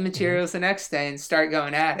 get the materials the next day, and start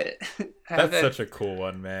going at it. That's such a cool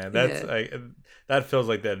one, man. That's like, that feels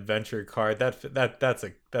like the adventure card. That's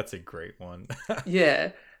a great one.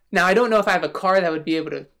 Yeah. Now I don't know if I have a car that would be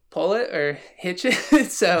able to pull it or hitch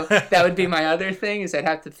it. So that would be my other thing, is I'd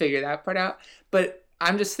have to figure that part out. But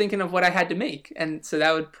I'm just thinking of what I had to make, and so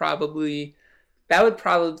that would probably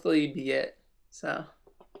be it. So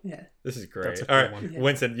yeah, this is great. That's a All cool right, one. Yeah.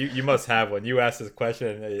 Winston, you must have one. You asked this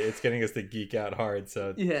question, and it's getting us to geek out hard.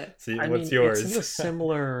 So yeah, see, I what's mean, yours? It's in a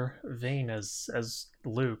similar vein as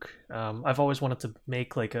Luke. I've always wanted to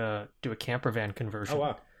make do a camper van conversion. Oh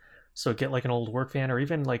wow. So get like an old work van or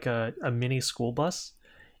even like a mini school bus,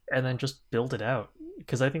 and then just build it out,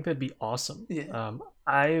 because I think that'd be awesome. Yeah.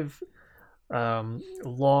 I've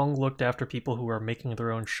long looked after people who are making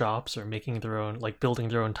their own shops or making their own, like building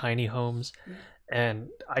their own tiny homes. And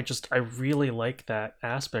I really like that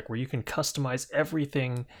aspect where you can customize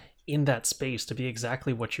everything in that space to be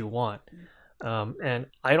exactly what you want. And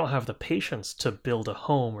I don't have the patience to build a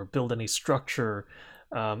home or build any structure,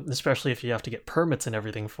 especially if you have to get permits and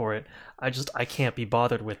everything for it. I can't be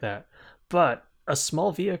bothered with that. But a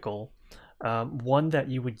small vehicle, one that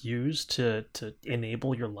you would use to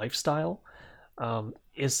enable your lifestyle,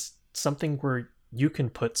 is something where you can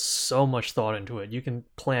put so much thought into it. You can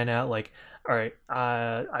plan out like, all right,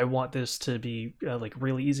 I want this to be like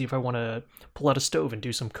really easy if I want to pull out a stove and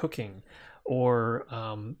do some cooking. Or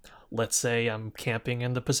let's say I'm camping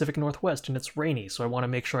in the Pacific Northwest and it's rainy, so I want to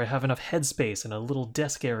make sure I have enough headspace and a little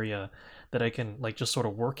desk area that I can like just sort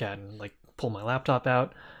of work at and like pull my laptop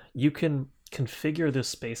out. You can configure this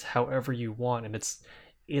space however you want, and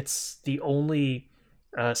it's the only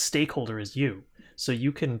stakeholder is you. So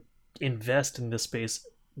you can invest in this space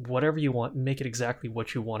whatever you want, make it exactly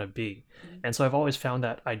what you want to be. And so I've always found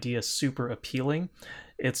that idea super appealing.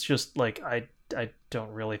 It's just like I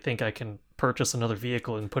don't really think I can purchase another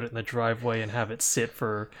vehicle and put it in the driveway and have it sit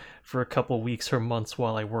for a couple weeks or months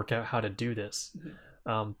while I work out how to do this.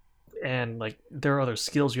 And like there are other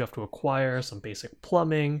skills you have to acquire, some basic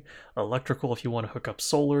plumbing, electrical if you want to hook up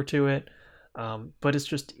solar to it. But it's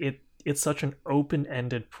just it's such an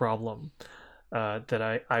open-ended problem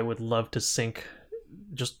that I would love to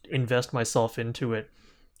just invest myself into it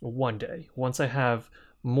one day. Once I have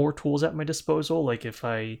more tools at my disposal, like if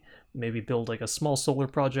I maybe build like a small solar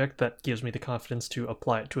project that gives me the confidence to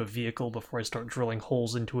apply it to a vehicle before I start drilling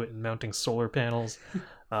holes into it and mounting solar panels.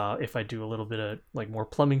 If I do a little bit of like more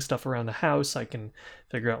plumbing stuff around the house, I can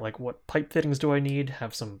figure out like what pipe fittings do I need,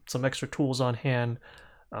 have some extra tools on hand.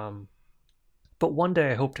 But one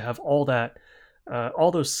day I hope to have all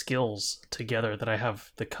those skills together, that I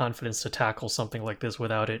have the confidence to tackle something like this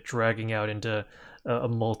without it dragging out into a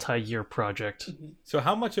multi-year project. So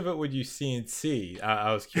how much of it would you CNC?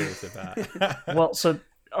 I was curious about. Well, so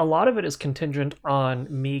a lot of it is contingent on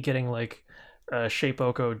me getting like a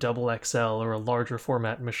Shapeoko Double XL or a larger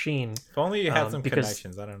format machine. If only you had some because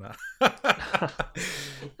connections. I don't know.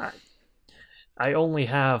 I only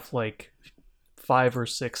have like 5 or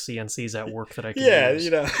 6 CNCs at work that I can use.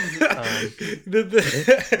 You know,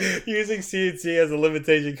 using CNC as a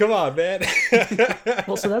limitation. Come on, man.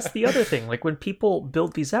 Well, so that's the other thing. Like when people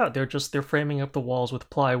build these out, they're framing up the walls with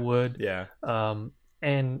plywood. Yeah.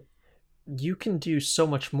 And you can do so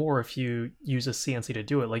much more if you use a CNC to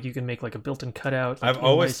do it. Like you can make like a built-in cutout. Like I've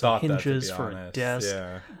always thought hinges that, to be for honest. a desk.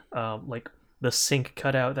 Yeah. Like the sink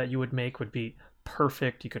cutout that you would make would be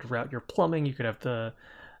perfect. You could route your plumbing. You could have the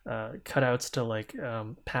cutouts to like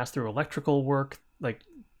pass through electrical work like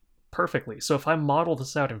perfectly. So if I model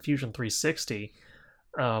this out in Fusion 360,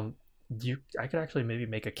 I could actually maybe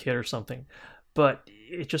make a kit or something. But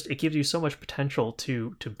it gives you so much potential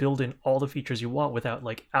to build in all the features you want without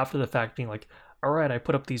like after the fact being like, all right, I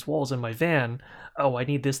put up these walls in my van. Oh, I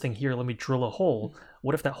need this thing here. Let me drill a hole.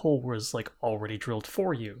 What if that hole was like already drilled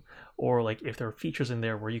for you? Or like if there are features in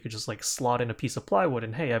there where you could just like slot in a piece of plywood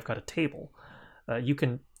and hey, I've got a table. You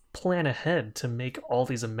can plan ahead to make all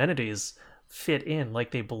these amenities fit in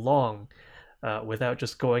like they belong, without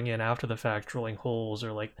just going in after the fact, drilling holes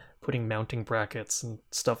or like putting mounting brackets and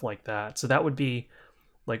stuff like that. So that would be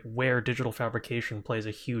like where digital fabrication plays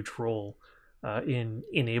a huge role in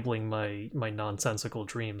enabling my nonsensical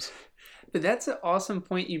dreams. But that's an awesome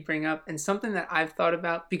point you bring up, and something that I've thought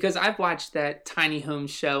about because I've watched that tiny home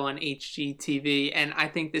show on HGTV, and I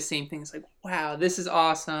think the same thing. Is like, wow, this is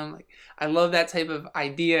awesome. Like, I love that type of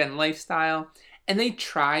idea and lifestyle. And they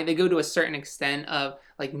go to a certain extent of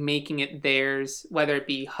like making it theirs, whether it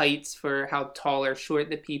be heights for how tall or short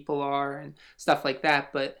the people are and stuff like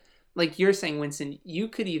that. But like you're saying, Winston, you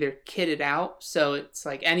could either kit it out so it's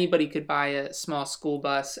like anybody could buy a small school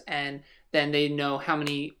bus and then they know how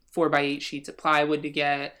many 4x8 sheets of plywood to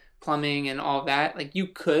get, plumbing and all that. Like you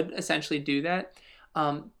could essentially do that.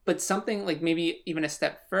 But something like maybe even a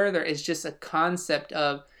step further is just a concept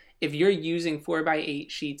of if you're using 4x8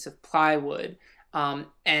 sheets of plywood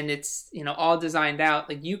and it's, you know, all designed out,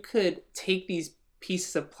 like you could take these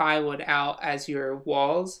pieces of plywood out as your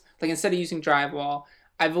walls. Like instead of using drywall,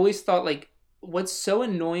 I've always thought like what's so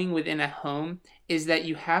annoying within a home is that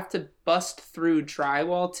you have to bust through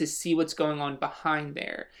drywall to see what's going on behind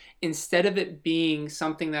there. Instead of it being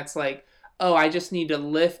something that's like, oh, I just need to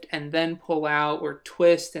lift and then pull out or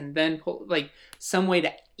twist and then pull, like some way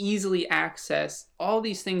to easily access all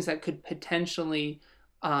these things that could potentially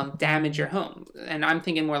damage your home. And I'm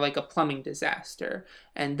thinking more like a plumbing disaster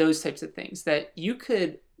and those types of things that you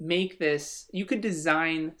could make this, you could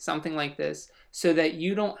design something like this so that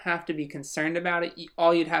you don't have to be concerned about it.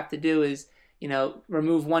 All you'd have to do is, you know,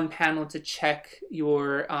 remove one panel to check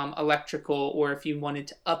your electrical, or if you wanted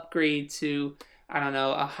to upgrade to, I don't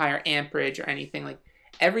know, a higher amperage or anything, like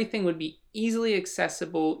everything would be easily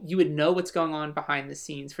accessible. You would know what's going on behind the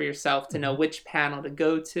scenes for yourself to know which panel to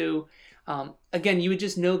go to. Again, you would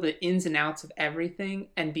just know the ins and outs of everything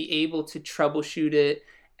and be able to troubleshoot it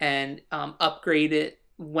and upgrade it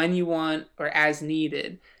when you want or as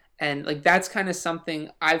needed. And like that's kind of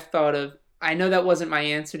something I've thought of. I know that wasn't my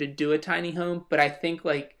answer to do a tiny home, but I think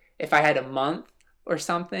like if I had a month or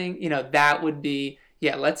something, you know, that would be,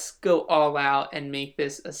 yeah, let's go all out and make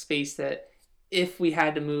this a space that if we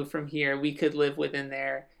had to move from here, we could live within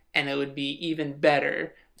there and it would be even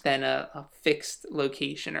better than a fixed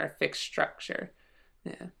location or a fixed structure.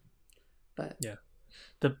 Yeah. But yeah,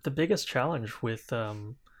 the biggest challenge with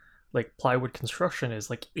like plywood construction is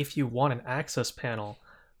like if you want an access panel,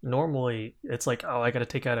 normally it's like, oh, I got to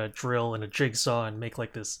take out a drill and a jigsaw and make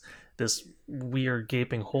like this weird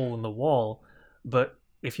gaping hole in the wall. But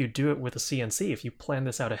if you do it with a CNC, if you plan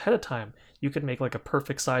this out ahead of time, you could make like a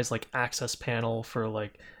perfect size like access panel for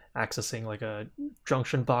like accessing like a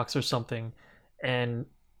junction box or something, and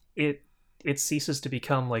it ceases to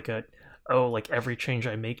become like a, oh, like every change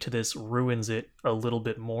I make to this ruins it a little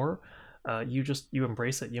bit more. You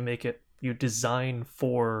embrace it, you make it, you design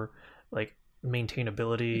for like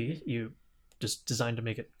maintainability, you just design to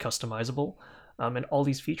make it customizable, and all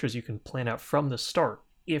these features you can plan out from the start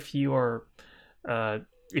if you are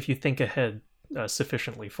if you think ahead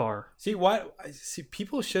sufficiently far. See,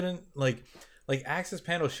 people shouldn't like access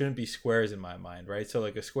panels shouldn't be squares in my mind, right? So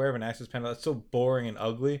like a square of an access panel, that's so boring and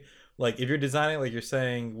ugly. Like if you're designing, like you're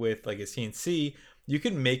saying with like a CNC, you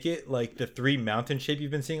can make it like the 3 mountain shape you've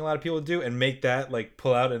been seeing a lot of people do, and make that like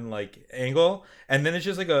pull out and like angle, and then it's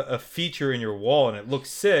just like a feature in your wall, and it looks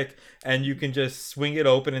sick, and you can just swing it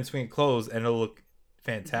open and swing it closed, and it'll look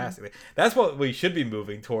fantastic. Mm-hmm. That's what we should be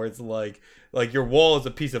moving towards. Like your wall is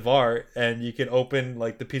a piece of art, and you can open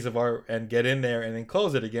like the piece of art and get in there, and then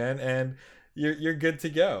close it again, and you're good to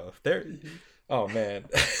go. There, oh man,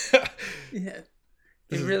 yeah,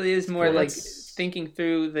 it really is more like thinking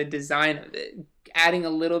through the design of it, adding a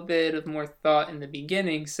little bit of more thought in the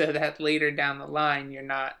beginning, so that later down the line you're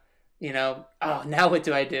not, you know, oh, now what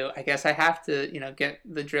do? I guess I have to, you know, get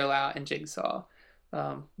the drill out and jigsaw.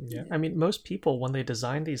 Yeah, I mean, most people when they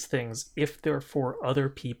design these things, if they're for other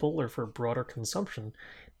people or for broader consumption,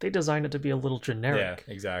 they design it to be a little generic.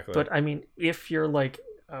 Yeah, exactly. But I mean, if you're like,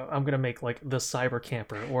 I'm gonna make like the cyber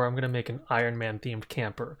camper, or I'm gonna make an Iron Man themed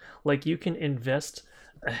camper, like you can invest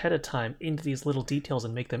ahead of time into these little details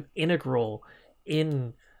and make them integral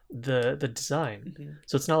in the design. Mm-hmm.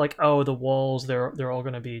 So it's not like, oh, the walls they're all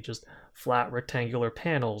going to be just flat rectangular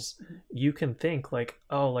panels. Mm-hmm. You can think like,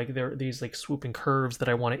 oh, like there are these like swooping curves that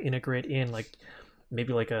I want to integrate in, like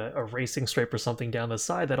maybe like a racing stripe or something down the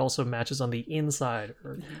side that also matches on the inside,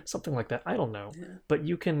 or something like that. I don't know. Yeah. But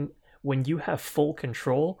you can, when you have full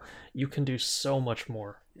control, you can do so much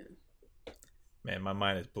more. Yeah. Man, my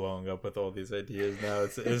mind is blowing up with all these ideas now.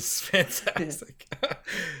 It's fantastic.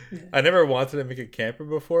 Yeah. I never wanted to make a camper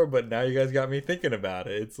before, but now you guys got me thinking about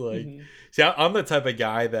it. It's like, see, I'm the type of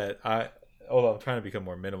guy that although I'm trying to become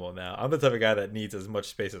more minimal now. I'm the type of guy that needs as much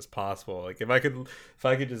space as possible. Like if I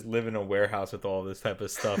could just live in a warehouse with all this type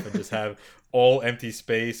of stuff and just have all empty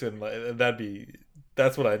space, and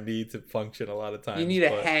that's what I need to function a lot of times. You need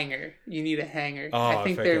a hanger. You need a hanger. Oh, I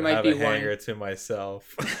think if there could might have be a hanger one. to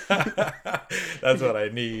myself. That's what I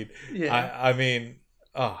need. Yeah. I mean,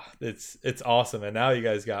 oh, it's awesome. And now you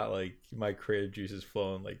guys got like my creative juices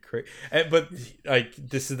flowing like crazy. But like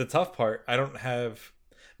this is the tough part. I don't have.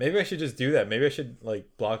 Maybe I should just do that. Maybe I should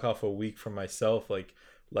like block off a week for myself, like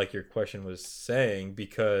your question was saying,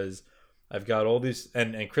 because I've got all these,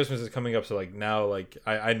 and Christmas is coming up, so like now, like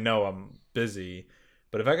I know I'm busy,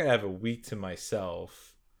 but if I could have a week to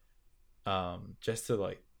myself, just to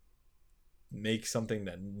like make something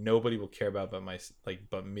that nobody will care about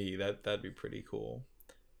but me, that'd be pretty cool.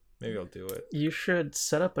 Maybe I'll do it. You should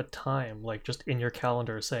set up a time, like just in your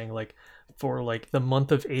calendar, saying like for like the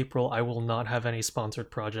month of April, I will not have any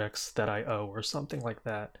sponsored projects that I owe or something like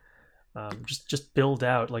that. Just build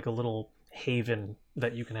out like a little haven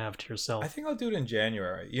that you can have to yourself. I think I'll do it in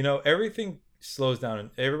January. You know, everything slows down,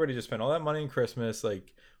 and everybody just spent all that money in Christmas.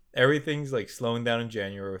 Like everything's like slowing down in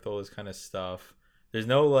January with all this kind of stuff. There's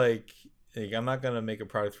no like I'm not gonna make a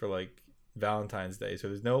product for like Valentine's Day, so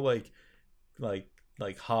there's no like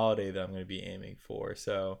holiday that I'm going to be aiming for.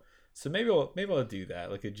 So maybe I'll do that,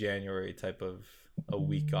 like a January type of a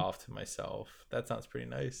week off to myself. That sounds pretty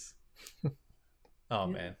nice. Oh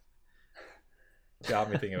man, got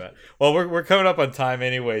me thinking about it. Well, we're coming up on time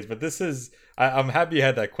anyways, but this is I'm happy you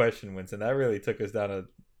had that question, Winston. That really took us down a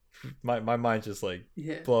my mind's just like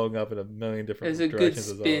blowing up in a million different directions.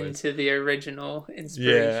 There's a good spin to the original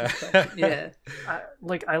inspiration. Yeah.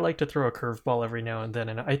 I like to throw a curveball every now and then,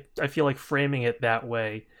 and I feel like framing it that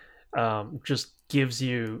way just gives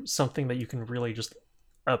you something that you can really just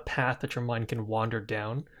a path that your mind can wander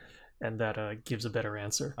down, and that gives a better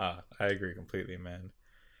answer. I agree completely, man.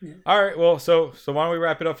 Yeah. All right, well, so why don't we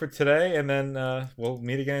wrap it up for today, and then we'll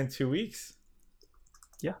meet again in 2 weeks.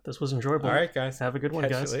 Yeah, this was enjoyable. All right, guys. Have a good one,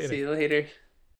 guys. See you later.